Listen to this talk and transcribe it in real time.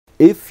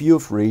If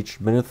you've reached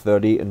minute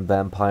 30 in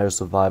Vampire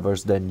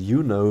Survivors, then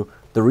you know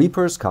the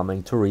Reaper is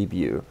coming to reap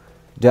you.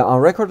 There are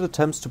record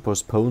attempts to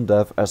postpone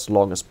death as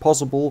long as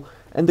possible,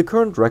 and the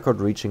current record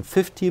reaching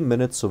 15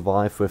 minutes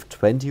survive with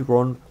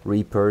 21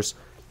 Reapers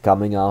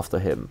coming after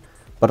him.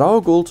 But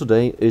our goal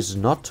today is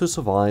not to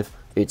survive,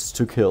 it's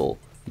to kill.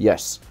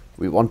 Yes,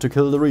 we want to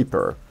kill the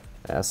Reaper,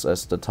 as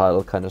the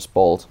title kind of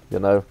spoiled, you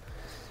know.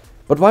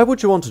 But why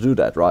would you want to do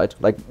that, right?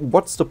 Like,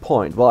 what's the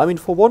point? Well, I mean,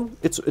 for one,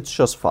 it's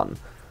just fun.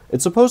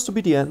 It's supposed to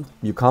be the end,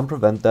 you can't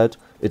prevent that,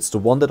 it's the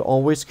one that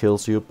always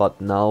kills you, but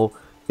now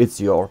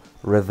it's your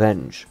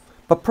revenge.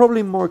 But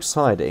probably more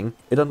exciting,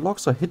 it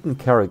unlocks a hidden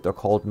character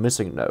called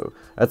MissingNo.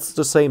 That's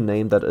the same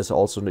name that is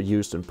also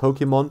used in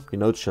Pokemon, you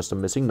know, it's just a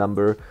missing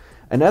number.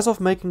 And as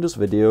of making this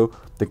video,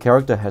 the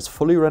character has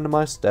fully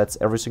randomized stats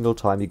every single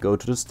time you go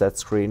to the stats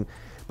screen,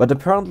 but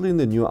apparently in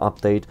the new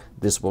update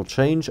this will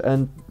change,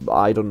 and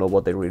I don't know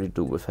what they really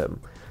do with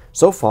him.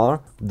 So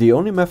far, the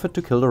only method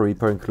to kill the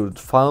Reaper included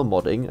file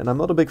modding, and I'm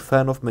not a big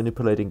fan of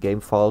manipulating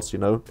game files, you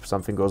know, if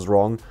something goes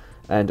wrong,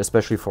 and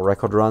especially for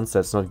record runs,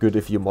 that's not good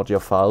if you mod your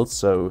files,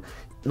 so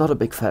not a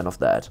big fan of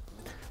that.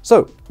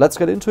 So, let's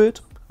get into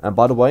it, and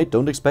by the way,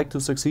 don't expect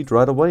to succeed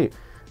right away.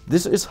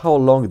 This is how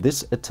long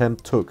this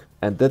attempt took,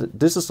 and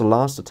this is the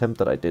last attempt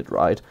that I did,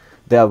 right?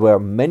 There were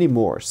many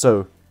more,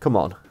 so come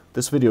on,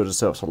 this video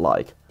deserves a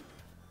like.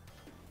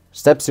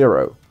 Step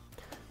 0.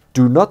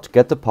 Do not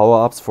get the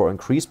power-ups for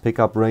increased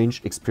pickup range,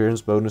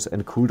 experience bonus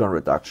and cooldown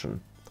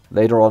reduction.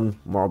 Later on,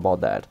 more about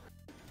that.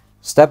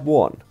 Step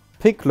 1.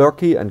 Pick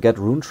Lurky and get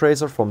Rune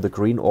Tracer from the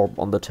green orb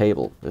on the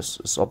table. This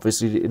is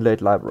obviously the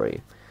inlaid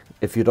library.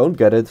 If you don't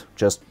get it,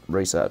 just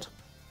reset.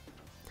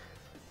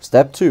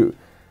 Step 2.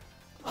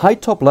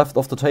 Hide top left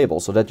of the table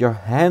so that your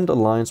hand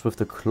aligns with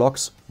the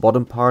clock's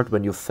bottom part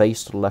when you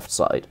face the left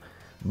side.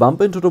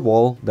 Bump into the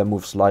wall, then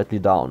move slightly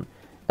down.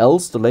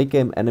 Else the late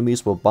game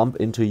enemies will bump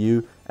into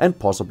you and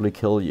possibly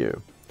kill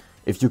you.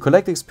 If you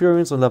collect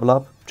experience and level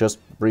up, just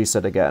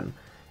reset again.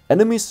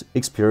 Enemies'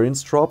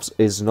 experience drops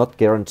is not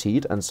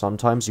guaranteed, and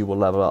sometimes you will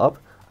level up,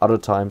 other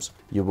times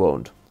you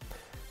won't.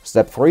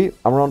 Step 3.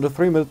 Around the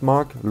 3-minute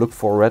mark, look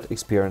for a red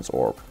experience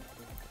orb.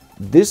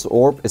 This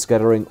orb is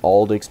gathering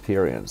all the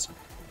experience.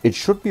 It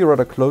should be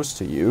rather close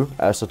to you,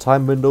 as the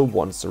time window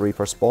once the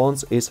Reaper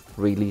spawns is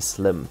really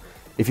slim.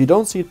 If you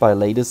don't see it by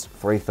latest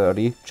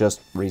 3:30,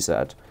 just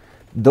reset.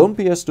 Don't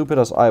be as stupid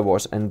as I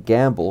was and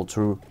gamble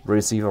to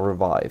receive a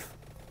revive.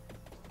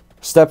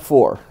 Step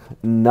 4.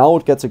 Now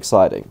it gets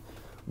exciting.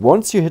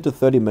 Once you hit the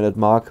 30-minute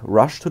mark,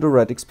 rush to the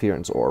red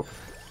experience orb.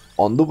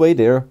 On the way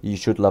there, you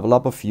should level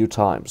up a few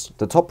times.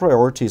 The top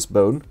priority is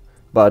Bone,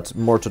 but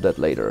more to that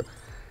later.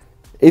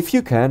 If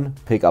you can,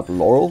 pick up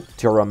Laurel,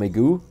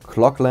 Tiramigu,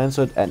 Clock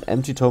Lancet and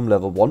Empty Tome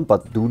level 1,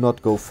 but do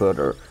not go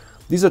further.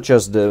 These are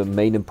just the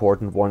main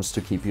important ones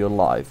to keep you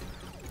alive.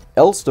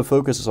 Else the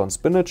focus is on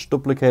Spinach,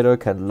 Duplicator,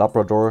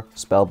 Candelabrador,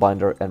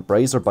 Spellbinder and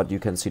Bracer, but you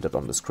can see that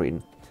on the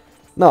screen.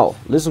 Now,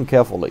 listen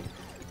carefully.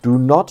 Do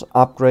not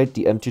upgrade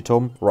the Empty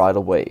Tome right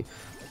away.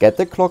 Get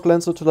the Clock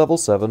Lancer to level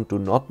 7, do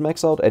not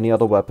max out any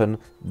other weapon,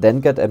 then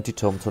get Empty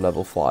Tome to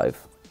level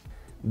 5.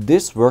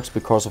 This works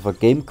because of a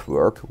game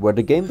quirk, where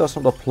the game does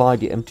not apply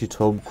the Empty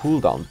Tome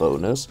cooldown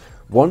bonus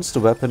once the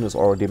weapon is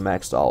already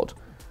maxed out.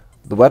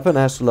 The weapon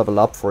has to level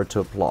up for it to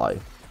apply.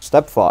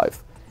 Step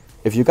 5.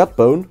 If you got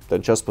Bone,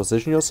 then just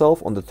position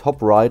yourself on the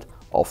top right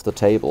of the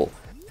table.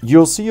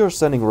 You'll see you're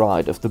standing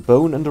right if the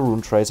Bone and the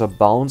Rune Tracer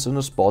bounce in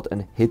a spot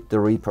and hit the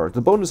Reaper. The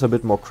Bone is a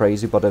bit more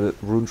crazy, but the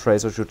Rune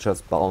Tracer should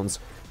just bounce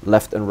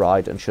left and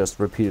right and just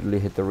repeatedly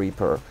hit the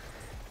Reaper.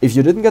 If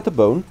you didn't get the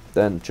Bone,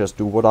 then just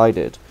do what I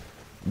did.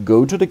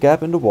 Go to the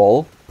gap in the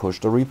wall, push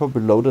the Reaper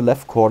below the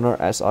left corner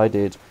as I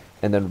did,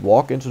 and then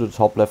walk into the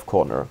top left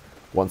corner.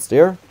 Once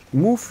there,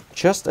 move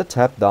just a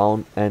tap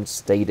down and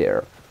stay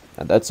there.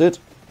 And that's it.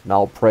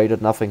 Now pray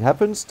that nothing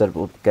happens that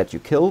will get you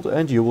killed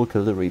and you will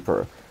kill the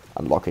Reaper,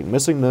 unlocking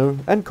MissingNo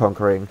and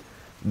conquering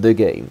the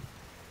game.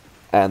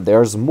 And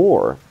there's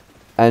more.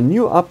 A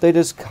new update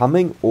is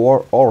coming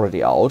or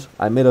already out.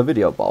 I made a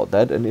video about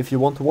that, and if you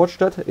want to watch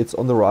that, it's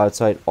on the right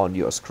side on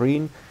your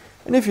screen.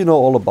 And if you know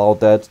all about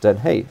that, then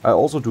hey, I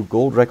also do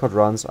gold record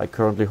runs. I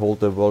currently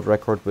hold the world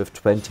record with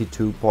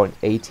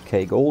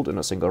 22.8k gold in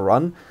a single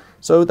run.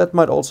 So that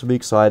might also be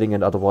exciting,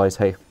 and otherwise,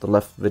 hey, the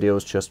left video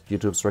is just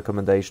YouTube's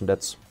recommendation.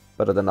 That's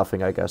better than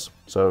nothing, I guess.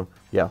 So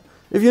yeah,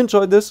 if you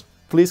enjoyed this,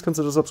 please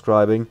consider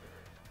subscribing,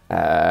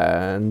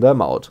 and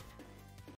I'm out.